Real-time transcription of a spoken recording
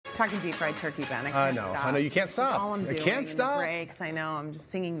talking deep fried turkey, Ben. I know. I know. You can't stop. That's all I'm doing. I can't stop. In the breaks. I know. I'm just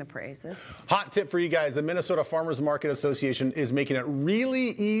singing the praises. Hot tip for you guys. The Minnesota Farmers Market Association is making it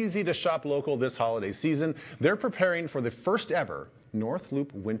really easy to shop local this holiday season. They're preparing for the first ever North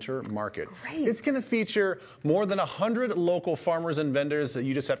Loop Winter Market. Great. It's going to feature more than 100 local farmers and vendors that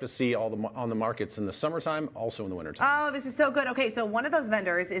you just have to see on the markets in the summertime, also in the wintertime. Oh, this is so good. Okay, so one of those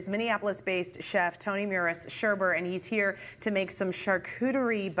vendors is Minneapolis-based chef Tony Muras-Scherber, and he's here to make some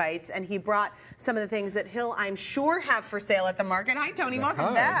charcuterie bites, and he brought some of the things that he'll, I'm sure, have for sale at the market. Hi, Tony.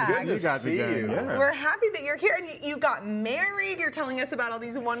 Welcome back. Good to see you. Yeah. We're happy that you're here, and you got married. You're telling us about all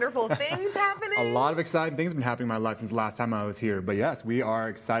these wonderful things happening. A lot of exciting things have been happening in my life since the last time I was here. But yes, we are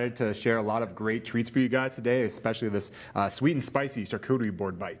excited to share a lot of great treats for you guys today, especially this sweet and spicy charcuterie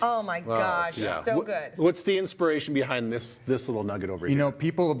board bite. Oh my gosh, so good. What's the inspiration behind this little nugget over here? You know,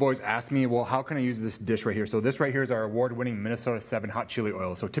 people have always asked me, well, how can I use this dish right here? So this right here is our award-winning Minnesota 7 hot chili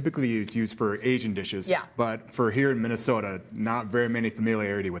oil. So typically it's used for Asian dishes. Yeah. But for here in Minnesota, not very many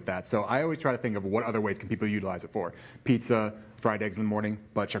familiarity with that. So I always try to think of what other ways can people utilize it for. Pizza, fried eggs in the morning,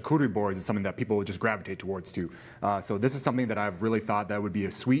 but charcuterie boards is something that people would just gravitate towards too. So this is something that I've really thought that would be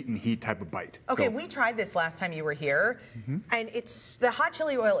a sweet and heat type of bite. Okay, so, we tried this last time you were here, and the hot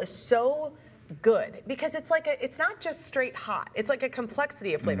chili oil is so good because it's not just straight hot. It's like a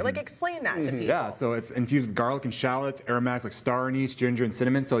complexity of flavor. Like, explain that to people. Yeah, so it's infused with garlic and shallots, aromatics like star anise, ginger, and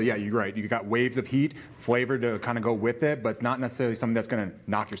cinnamon. So yeah, you're right. You got waves of heat, flavor to kind of go with it, but it's not necessarily something that's going to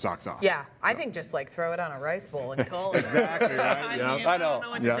knock your socks off. Yeah, I think just like throw it on a rice bowl and call it. Exactly, right? I Yep. I know. don't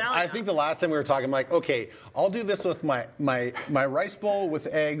know what to tell I you. think the last time we were talking, I'm like, okay, I'll do this with my rice bowl with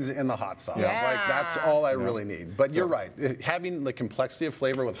eggs and the hot sauce. Yeah. Like, that's all I really need. But you're right. Having the complexity of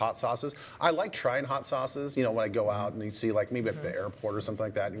flavor with hot sauces, I like trying hot sauces. You know, when I go out and you see, like, maybe at the airport or something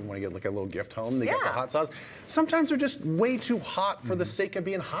like that, and you want to get like a little gift home, they get the hot sauce. Sometimes they're just way too hot for the sake of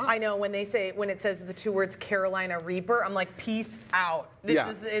being hot. I know when it says the two words Carolina Reaper, I'm like, peace out.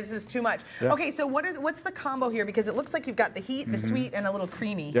 This is too much. Yeah. Okay, so what's the combo here? Because it looks like you've got the heat, the sweet, and a little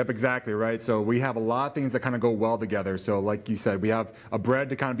creamy. Yep, exactly, right? So we have a lot of things that kind of go well together. So like you said, we have a bread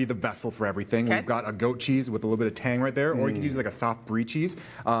to kind of be the vessel for everything. Okay. We've got a goat cheese with a little bit of tang right there, or you can use like a soft brie cheese.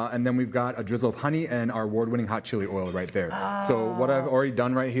 And then we've got a drizzle of honey and our award-winning hot chili oil right there. So what I've already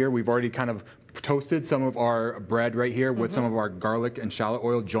done right here, we've already kind of toasted some of our bread right here with some of our garlic and shallot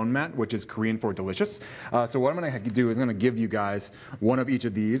oil, jeonmat, which is Korean for delicious. So what I'm going to do is I'm going to give you guys one of each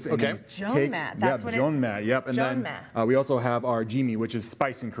of these. Okay. Jeonmat, that's what jeonmat, yep. And jeonmat. then we also have our jimi, which is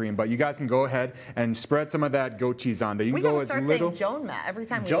spice in Korean. But you guys can go ahead and spread some of that goat cheese on there. You We can go gotta as start little. saying jeonmat every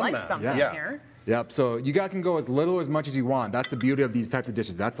time we like something here. Yep, so you guys can go as little or as much as you want. That's the beauty of these types of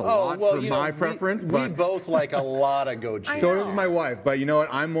dishes. That's a lot for my preference. We both like a lot of goat cheese. So does my wife, but you know what?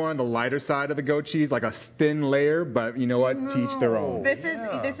 I'm more on the lighter side of the goat cheese, like a thin layer, but you know what? To each their own. This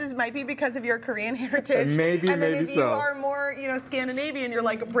is might be because of your Korean heritage. Maybe and then if so. you are more, Scandinavian, you're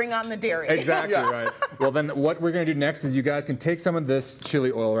like, bring on the dairy. Exactly right. Well, then what we're going to do next is you guys can take some of this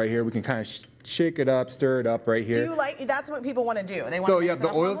chili oil right here. We can kind of shake it up, stir it up right here. Do you like, that's what people want to do. They want so to yeah,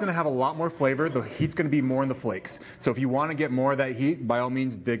 the oil's going to have a lot more flavor. The heat's going to be more in the flakes. So if you want to get more of that heat, by all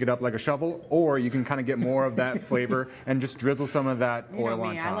means, dig it up like a shovel, or you can kind of get more of that flavor and just drizzle some of that oil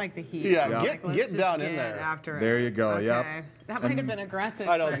on top. I like the heat. Yeah, get down in there. After there you go. Okay. Yep. That might have been aggressive.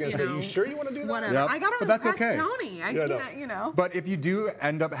 I was going to say, you sure you want to do that? Whatever. Yep. I got to But that's impress okay. Tony. I can't, But if you do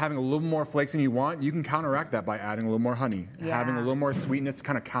end up having a little more flakes than you want, you can counteract that by adding a little more honey. Yeah. Having a little more sweetness to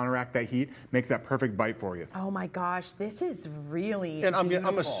kind of counteract that heat makes that perfect bite for you. Oh my gosh, this is really And I'm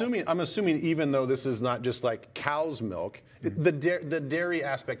beautiful. assuming even though this is not just like cow's milk, the dairy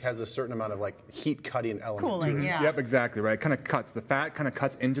aspect has a certain amount of like heat cutting element. Cooling, yeah. Yep, exactly, right. Kind of cuts. The fat kind of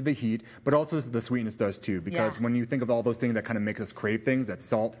cuts into the heat, but also the sweetness does too, because when you think of all those things that kind of makes us crave things, that's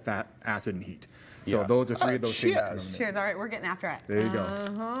salt, fat, acid, and heat. So those are three of those things. Cheers. All right, we're getting after it. There you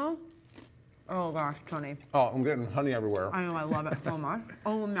go. Oh gosh, Tony. Oh, I'm getting honey everywhere. I know, I love it so much.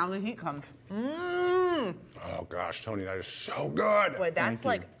 Oh, now the heat comes. Mmm. Oh gosh, Tony, that is so good. Boy, that's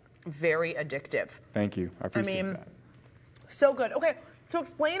like very addictive. Thank you. I appreciate that. So good. Okay, so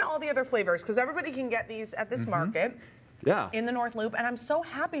explain all the other flavors, because everybody can get these at this market. Yeah. In the North Loop, and I'm so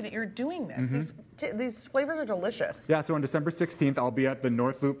happy that you're doing this. These flavors are delicious. Yeah, so on December 16th, I'll be at the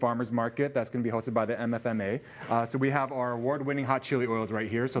North Loop Farmers Market. That's going to be hosted by the MFMA. So we have our award-winning hot chili oils right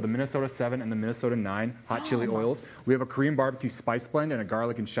here. So the Minnesota 7 and the Minnesota 9 hot chili oils. We have a Korean barbecue spice blend and a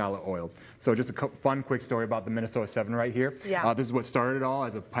garlic and shallot oil. So just a fun, quick story about the Minnesota 7 right here. Yeah. This is what started it all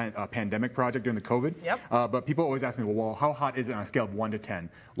as a pandemic project during the COVID. Yep. But people always ask me, well, how hot is it on a scale of 1 to 10?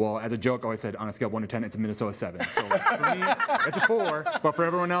 Well, as a joke, I always said on a scale of 1 to 10, it's a Minnesota 7. So for me, it's a 4, but for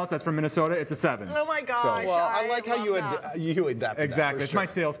everyone else that's from Minnesota, it's a 7. Oh my gosh. Well, I like how you adapt. Exactly. It's my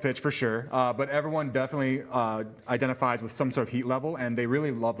sales pitch for sure. But everyone definitely identifies with some sort of heat level, and they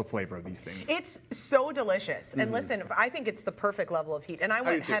really love the flavor of these things. It's so delicious. And listen, I think it's the perfect level of heat. And I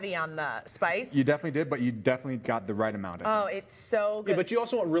went heavy on the spice. You definitely did, but you definitely got the right amount of it. Oh, it's so good. Yeah, but you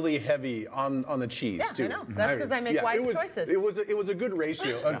also went really heavy on the cheese, too. I know. That's because I make wise choices. It was a good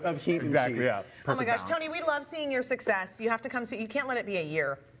ratio of heat and cheese. Yeah. Oh my gosh, balance. Tony, we love seeing your success. You have to come see. You can't let it be a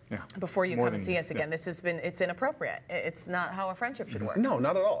year. Before you come see us again. It's inappropriate. It's not how a friendship should work. No,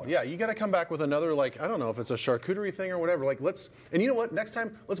 not at all. Yeah, you got to come back with another, like, I don't know if it's a charcuterie thing or whatever. Like, and you know what? Next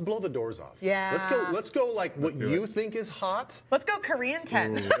time, let's blow the doors off. Yeah. Let's go like what you think is hot. Let's go Korean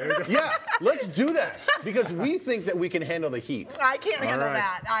 10. Yeah, let's do that because we think that we can handle the heat. I can't handle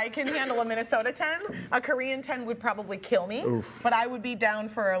that. I can handle a Minnesota 10. A Korean 10 would probably kill me, but I would be down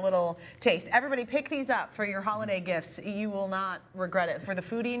for a little taste. Everybody pick these up for your holiday gifts. You will not regret it. For the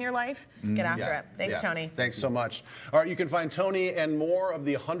foodie in your life, get after it. Thanks, Tony. Thanks so much. All right, you can find Tony and more of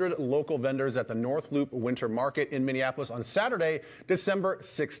the 100 local vendors at the North Loop Winter Market in Minneapolis on Saturday, December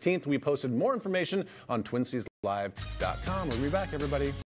 16th. We posted more information on TwinCiesLive.com. We'll be back, everybody.